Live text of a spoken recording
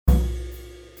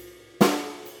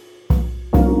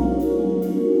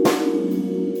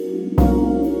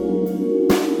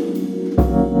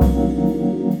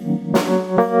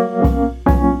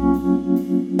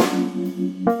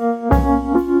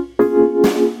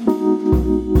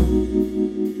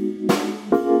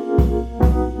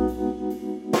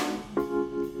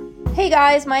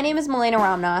guys, my name is Milena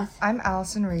Ramnath. I'm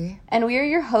Allison Rhee. And we are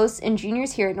your hosts and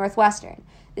juniors here at Northwestern.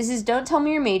 This is Don't Tell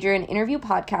Me Your Major, an interview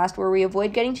podcast where we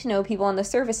avoid getting to know people on the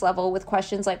surface level with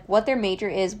questions like what their major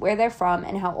is, where they're from,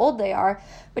 and how old they are,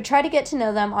 but try to get to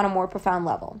know them on a more profound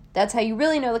level. That's how you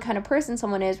really know the kind of person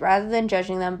someone is rather than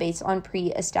judging them based on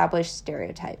pre-established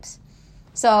stereotypes.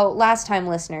 So, last time,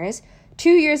 listeners,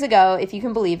 2 years ago, if you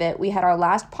can believe it, we had our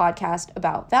last podcast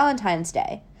about Valentine's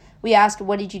Day. We asked,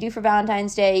 what did you do for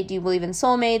Valentine's Day? Do you believe in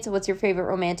soulmates? What's your favorite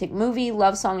romantic movie,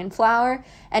 love song, and flower?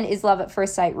 And is love at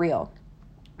first sight real?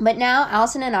 But now,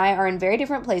 Allison and I are in very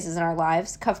different places in our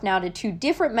lives, cuffed now to two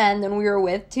different men than we were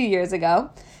with 2 years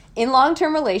ago, in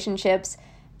long-term relationships,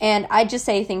 and I'd just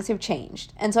say things have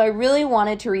changed. And so I really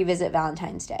wanted to revisit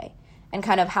Valentine's Day and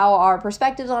kind of how our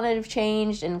perspectives on it have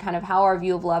changed and kind of how our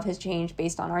view of love has changed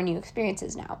based on our new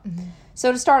experiences now. Mm-hmm.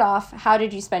 So to start off, how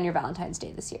did you spend your Valentine's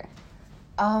Day this year?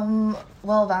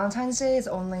 Well, Valentine's Day is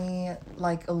only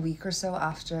like a week or so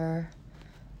after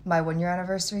my 1 year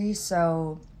anniversary,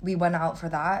 so we went out for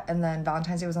that, and then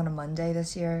Valentine's Day was on a Monday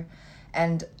this year,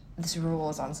 and the Super Bowl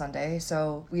was on Sunday,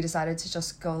 so we decided to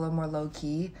just go a little more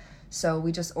low-key, so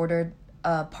we just ordered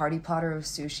a party platter of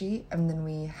sushi, and then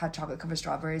we had chocolate-covered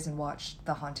strawberries and watched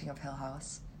The Haunting of Hill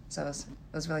House. So it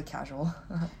was really casual.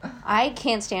 I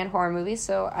can't stand horror movies,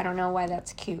 so I don't know why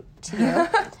that's cute to you.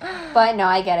 But no,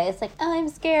 I get it. It's like, oh, I'm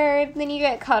scared. Then you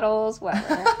get cuddles,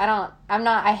 whatever.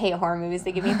 I hate horror movies.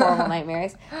 They give me horrible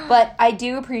nightmares. But I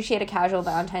do appreciate a casual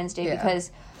Valentine's Day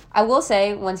because I will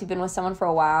say, once you've been with someone for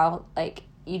a while, like,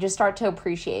 you just start to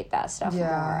appreciate that stuff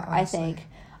more, honestly. I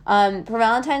think. For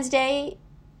Valentine's Day,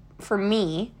 for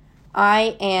me,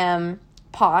 I am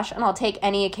posh, and I'll take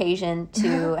any occasion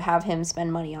to have him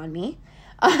spend money on me.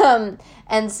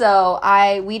 And so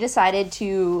we decided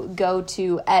to go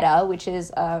to Etta, which is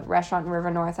a restaurant in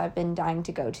River North I've been dying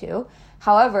to go to.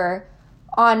 However,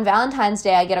 on Valentine's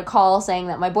Day, I get a call saying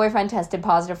that my boyfriend tested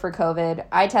positive for COVID.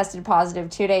 I tested positive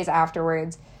 2 days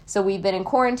afterwards. So we've been in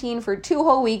quarantine for 2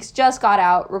 whole weeks, just got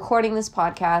out, recording this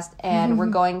podcast, and we're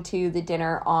going to the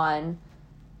dinner on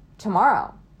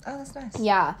tomorrow. Oh, that's nice.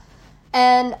 Yeah.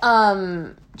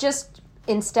 And just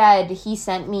instead, he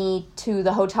sent me to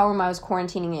the hotel room I was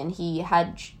quarantining in. He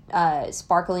had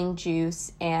sparkling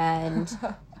juice and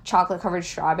chocolate-covered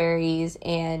strawberries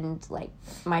and, like,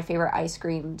 my favorite ice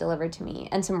cream delivered to me.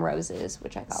 And some roses,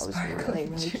 which I thought was really,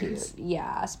 really cute.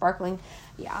 Yeah, sparkling.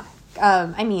 Yeah.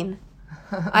 I mean,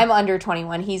 I'm under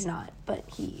 21. He's not. But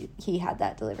he had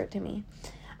that delivered to me.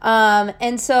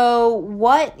 And so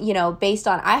what, based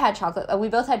on, we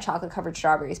both had chocolate covered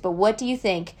strawberries, but what do you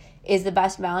think is the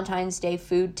best Valentine's Day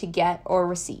food to get or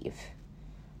receive?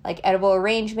 Like edible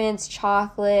arrangements,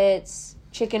 chocolates,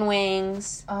 chicken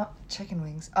wings? Chicken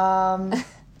wings. I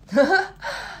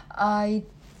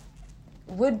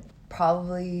would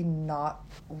probably not,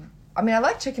 I mean, I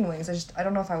like chicken wings. I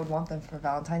don't know if I would want them for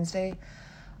Valentine's Day.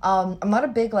 I'm not a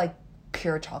big, like,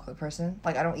 pure chocolate person.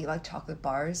 Like, I don't eat, like, chocolate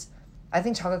bars. I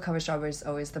think chocolate-covered strawberries is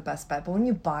always the best bet. But when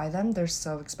you buy them, they're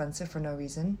so expensive for no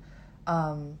reason.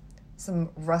 Some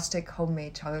rustic,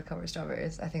 homemade chocolate-covered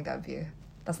strawberries, I think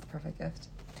that's the perfect gift.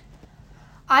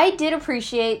 I did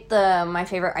appreciate my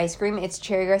favorite ice cream. It's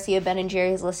Cherry Garcia Ben &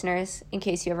 Jerry's, listeners, in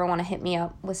case you ever want to hit me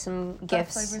up with some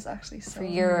gifts. That flavor's actually so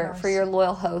for your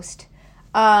loyal host.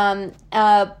 But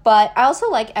I also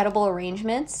like edible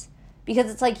arrangements.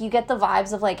 Because it's like you get the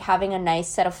vibes of like having a nice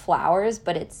set of flowers,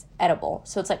 but it's edible.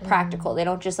 So it's like practical. They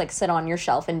don't just like sit on your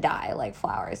shelf and die like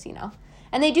flowers,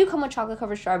 And they do come with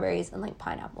chocolate-covered strawberries and like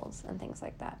pineapples and things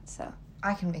like that. So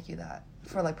I can make you that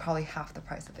for like probably half the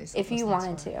price that they sell. If you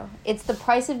wanted to. It's the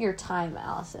price of your time,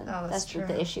 Allison. Oh, that's true. What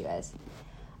the issue is.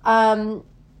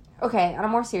 Okay, on a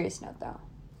more serious note though.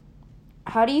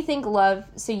 How do you think love...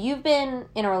 So you've been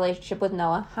in a relationship with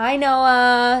Noah. Hi,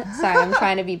 Noah. Sorry, I'm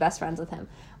trying to be best friends with him.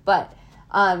 But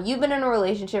you've been in a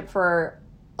relationship for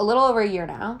a little over a year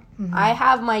now. Mm-hmm. I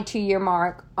have my 2-year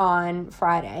mark on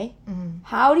Friday. Mm-hmm.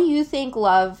 How do you think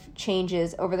love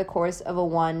changes over the course of a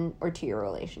 1 or 2 year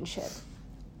relationship?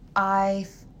 I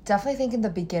definitely think in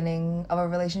the beginning of a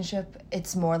relationship,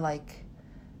 it's more like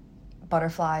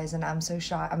butterflies and I'm so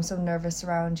shy. I'm so nervous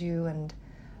around you and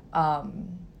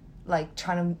like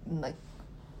trying to like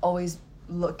always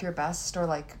look your best or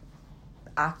like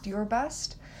act your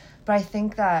best. But I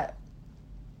think that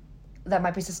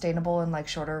might be sustainable in, like,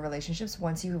 shorter relationships.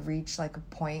 Once you reach, like, a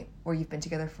point where you've been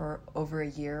together for over a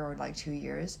year or, like, 2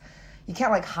 years, you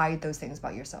can't, like, hide those things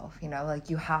about yourself,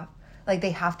 Like, they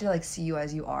have to, like, see you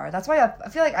as you are. That's why I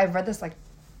feel like I've read this, like,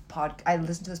 I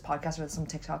listened to this podcast with some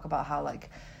TikTok about how, like,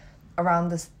 around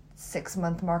this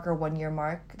 6-month mark or 1 year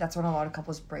mark, that's when a lot of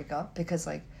couples break up because,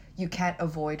 like, you can't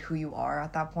avoid who you are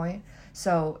at that point.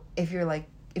 So if you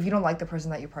don't like the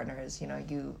person that your partner is,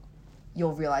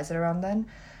 you'll realize it around then.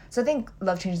 So I think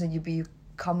love changes and you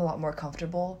become a lot more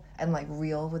comfortable and like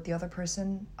real with the other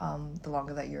person the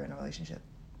longer that you're in a relationship.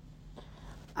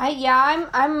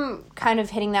 I'm kind of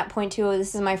hitting that point too.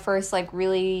 This is my first like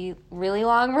really, really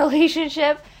long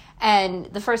relationship. And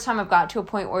the first time I've got to a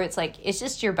point where it's like, it's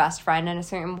just your best friend at a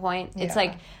certain point. It's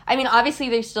like, I mean, obviously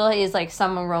there still is like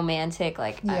some romantic,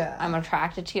 like I'm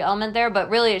attracted to you element there,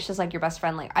 but really it's just like your best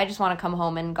friend. Like, I just want to come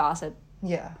home and gossip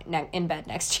in bed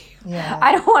next to you. Yeah.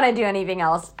 I don't want to do anything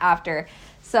else after.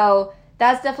 So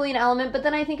that's definitely an element. But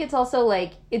then I think it's also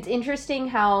like, it's interesting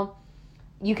how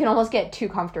you can almost get too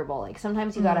comfortable. Like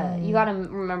sometimes you gotta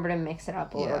remember to mix it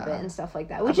up a little bit and stuff like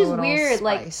that, which is weird.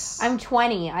 Spice. Like I'm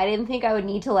 20, I didn't think I would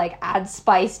need to like add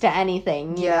spice to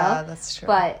anything. You know? That's true.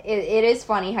 But it is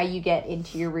funny how you get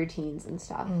into your routines and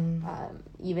stuff,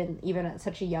 even at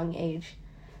such a young age.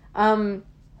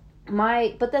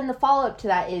 But then the follow up to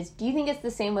that is, do you think it's the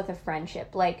same with a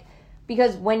friendship? Like,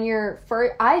 because when you're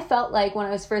I felt like when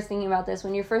I was first thinking about this,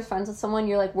 when you're first friends with someone,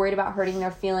 you're like worried about hurting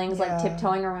their feelings, like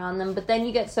tiptoeing around them. But then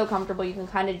you get so comfortable, you can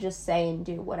kind of just say and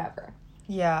do whatever.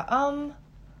 Yeah,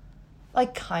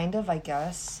 like kind of, I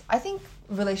guess. I think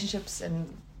relationships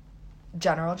in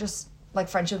general, just like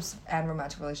friendships and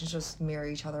romantic relationships mirror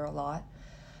each other a lot.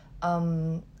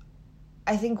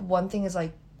 I think one thing is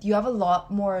like you have a lot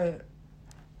more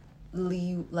how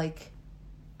do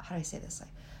I say this? Like,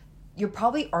 you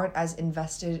probably aren't as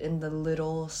invested in the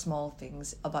little small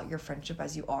things about your friendship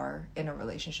as you are in a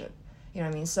relationship. You know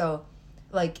what I mean? So,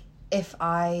 like, if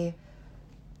I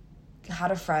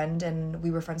had a friend and we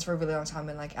were friends for a really long time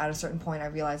and, like, at a certain point I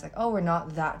realized, like, oh, we're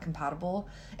not that compatible,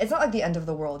 it's not, like, the end of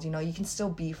the world, you know? You can still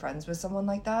be friends with someone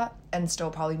like that and still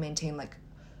probably maintain, like,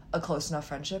 a close enough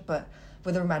friendship. But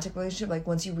with a romantic relationship, like,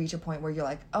 once you reach a point where you're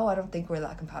like, oh, I don't think we're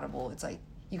that compatible, it's, like,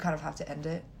 you kind of have to end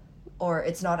it. Or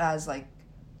it's not as, like,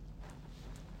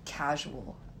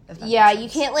 casual. You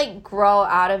can't like grow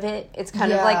out of it. It's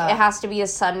kind of like it has to be a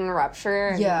sudden rupture.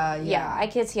 And I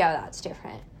can see how that's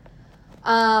different.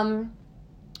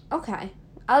 Okay,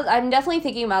 I'm definitely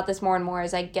thinking about this more and more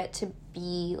as I get to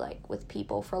be like with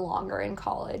people for longer in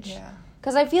college.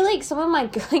 Because I feel like some of my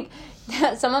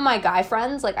guy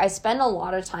friends, like I spend a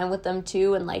lot of time with them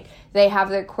too, and like they have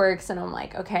their quirks, and I'm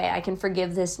like, okay, I can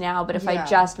forgive this now. But if I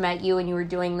just met you and you were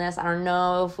doing this, I don't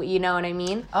know if you know what I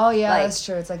mean. Oh yeah, like, that's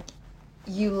true. It's like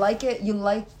you like it,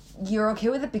 you're okay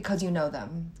with it because you know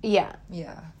them. Yeah.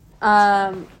 Yeah.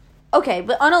 Okay,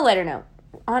 but on a lighter note,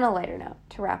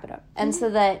 to wrap it up, and so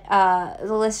that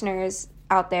the listeners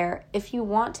out there, if you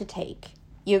want to take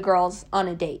you girls on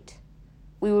a date,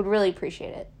 we would really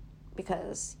appreciate it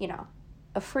because,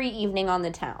 a free evening on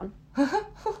the town.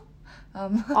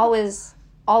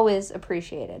 Always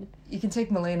appreciated. You can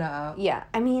take Milena out. Yeah,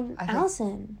 I mean,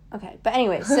 Allison. Okay, but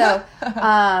anyway, so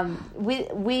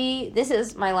this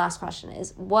is my last question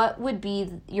is, what would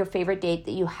be your favorite date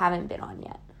that you haven't been on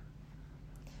yet?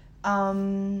 I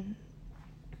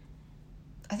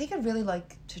think I'd really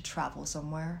like to travel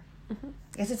somewhere. I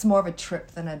guess it's more of a trip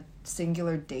than a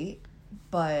singular date,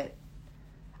 but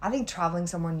I think traveling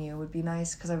somewhere new would be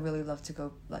nice because I really love to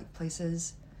go like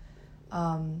places.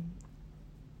 A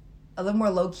little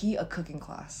more low-key, a cooking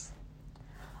class.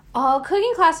 Oh,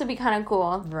 cooking class would be kind of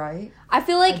cool. Right? I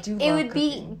feel like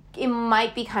it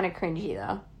might be kind of cringy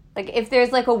though. Like if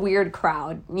there's like a weird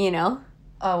crowd,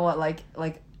 Oh, what, like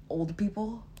old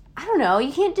people? I don't know.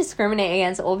 You can't discriminate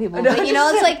against old people. But,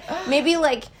 it's like, maybe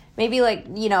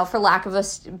for lack of a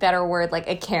better word, like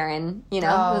a Karen, who's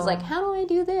like, how do I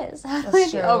do this?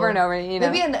 That's true. Over and over,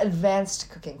 Maybe an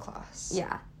advanced cooking class.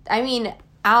 Yeah. I mean,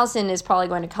 Allison is probably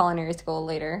going to culinary school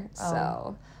later,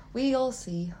 so. We'll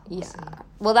see. We'll see.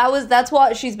 Well, that's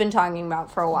what she's been talking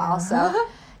about for a while, so.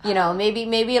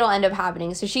 Maybe it'll end up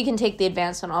happening. So she can take the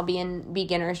advanced one. I'll be in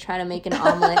beginners trying to make an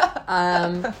omelet.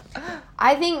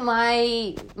 I think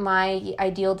my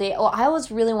ideal date... Well, I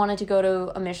always really wanted to go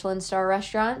to a Michelin star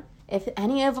restaurant. If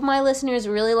any of my listeners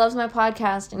really loves my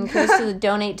podcast and cares to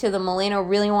donate to the Milena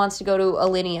really wants to go to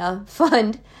Alinea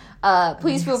Fund,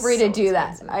 please feel free to do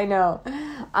that. I know.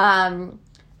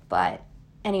 But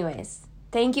anyways...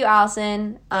 Thank you,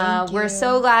 Allison. We're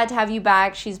so glad to have you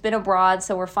back. She's been abroad,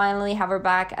 so we're finally have her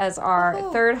back as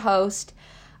our third host.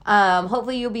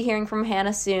 Hopefully you'll be hearing from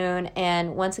Hannah soon.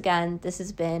 And once again, this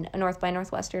has been a North by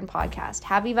Northwestern podcast.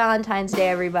 Happy Valentine's Day,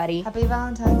 everybody. Happy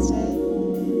Valentine's Day.